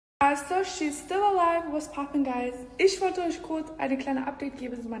Also, she's still alive. What's poppin', guys? Ich wollte euch kurz eine kleine Update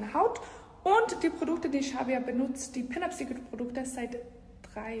geben zu meiner Haut und die Produkte, die ich habe ja benutzt, die Pin-Up Secret Produkte seit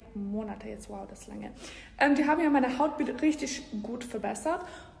 3 Monaten jetzt. Wow, das ist lange. Die haben ja meine Haut richtig gut verbessert.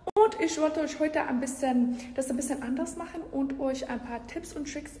 Und ich wollte euch heute das ein bisschen anders machen und euch ein paar Tipps und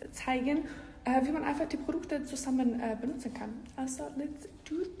Tricks zeigen, wie man einfach die Produkte zusammen benutzen kann. Also, let's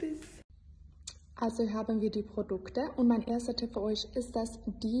do this. Also hier haben wir die Produkte und mein erster Tipp für euch ist, dass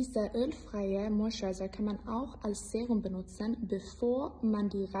diese ölfreie Moisturizer kann man auch als Serum benutzen, bevor man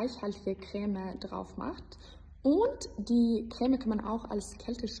die reichhaltige Creme drauf macht. Und die Creme kann man auch als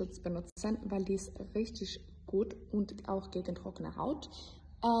Kälteschutz benutzen, weil die ist richtig gut und auch gegen trockene Haut.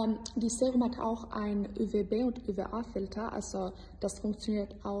 Die Serum hat auch ein UVB- und UVA-Filter, also das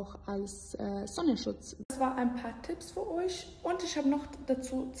funktioniert auch als Sonnenschutz. Das waren ein paar Tipps für euch und ich habe noch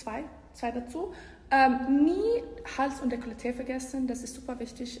dazu zwei dazu. Nie Hals und Dekolleté vergessen, das ist super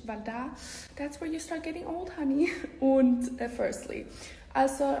wichtig, weil that's where you start getting old, honey. Und firstly,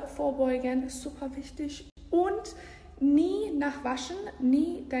 also vorbeugen, super wichtig und nie nachwaschen,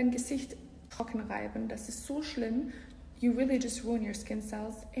 nie dein Gesicht trocken reiben, das ist so schlimm. You really just ruin your skin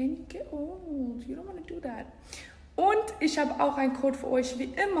cells and you get old. You don't want to do that. Und ich habe auch einen Code für euch, wie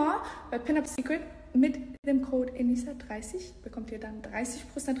immer, bei Pin-Up Secret. Mit dem Code Enisa30 bekommt ihr dann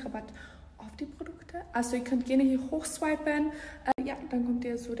 30% Rabatt auf die Produkte. Also ihr könnt gerne hier hochswipen. Ja, dann kommt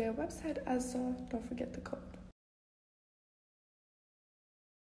ihr zu der Website. Also don't forget the code.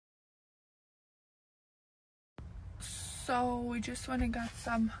 So we just went and got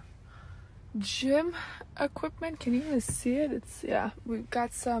some gym equipment. Can you even see it? We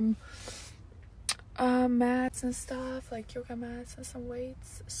got some mats and stuff, like yoga mats and some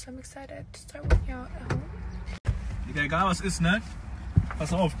weights. So I'm excited to start working out at home. Digga, egal was ist, ne?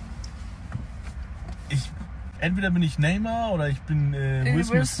 Pass auf. Entweder bin ich Neymar oder ich bin Will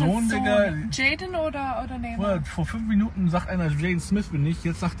Smiths Sohn, Digga. Jaden oder Neymar? Vor 5 Minuten sagt einer, Jaden Smith bin ich,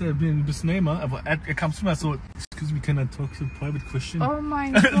 jetzt sagt er, du bist Neymar, aber er kam zu mir so, excuse me, can I talk to a private question? Oh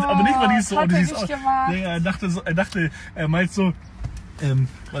mein Gott, aber nicht, weil die ist so, hat die er ist nicht auch, gemacht. er dachte, er meint so,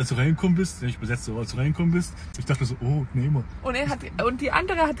 als du reingekommen bist, ich besetze so, als du reingekommen bist, ich dachte so, oh, Neymar. Und die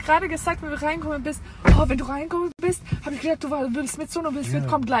andere hat gerade gesagt, wenn du reingekommen bist, oh, wenn du reingekommen bist, habe ich gedacht, du willst mit so und Will Smith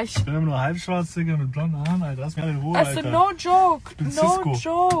kommt gleich. Ich bin immer nur halbschwarz, Digga, mit blonden Haaren, Alter, lass mich alle in Ruhe, Also Alter. no joke, bin no Cisco.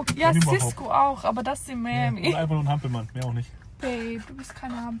 joke. Ja, Cisco auch, aber das ist in Miami. Ja, und einfach nur ein Hampelmann, mehr auch nicht. Babe, du bist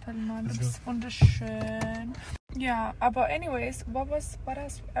kein Hampelmann, du bist wunderschön. Ja, aber anyways, what else?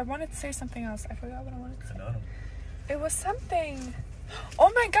 I wanted to say something else. I forgot what I wanted to say. Keine Ahnung. It was something. Oh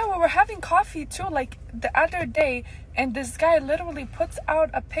my god, we were having coffee too, like the other day, and this guy literally puts out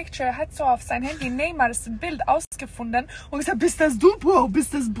a picture, er hat so auf sein Handy Neymar das Bild ausgefunden und gesagt, bist das du, Bro,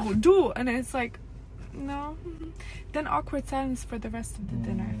 bist das du? And it's like, no. Then awkward silence for the rest of the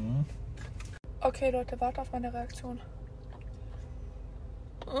dinner. Okay, Leute, warte auf meine Reaktion.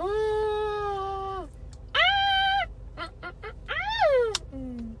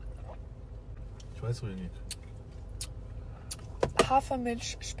 Ich weiß, wo ihr geht.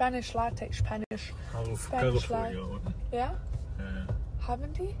 Hafermilch, Spanish Latte, Spanish Latte. Ja? Ja.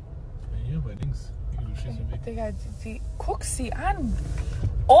 Haben die? Hier bei links. Du stehst im Weg. Digga, guck sie an.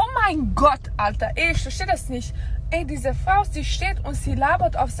 Oh mein Gott, Alter. Ich verstehe das nicht. Ey, diese Frau, sie steht und sie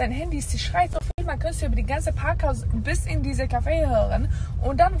labert auf sein Handy. Sie schreit so viel, man könnte sie über die ganze Parkhaus bis in diese Café hören.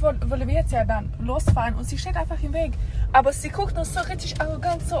 Und dann wollen wir jetzt ja dann losfahren und sie steht einfach im Weg. Aber sie guckt uns so richtig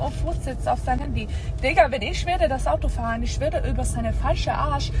arrogant so auf Fußsitz auf sein Handy. Digga, wenn ich werde das Auto fahren, ich werde über seine falsche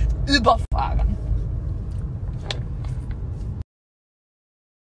Arsch überfahren.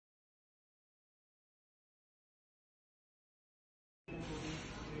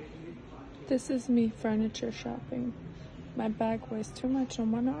 This is me furniture shopping. My bag weighs too much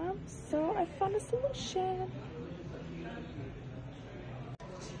on one arm, so I found a solution.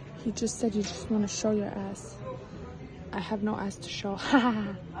 He just said you just want to show your ass. I have no ass to show.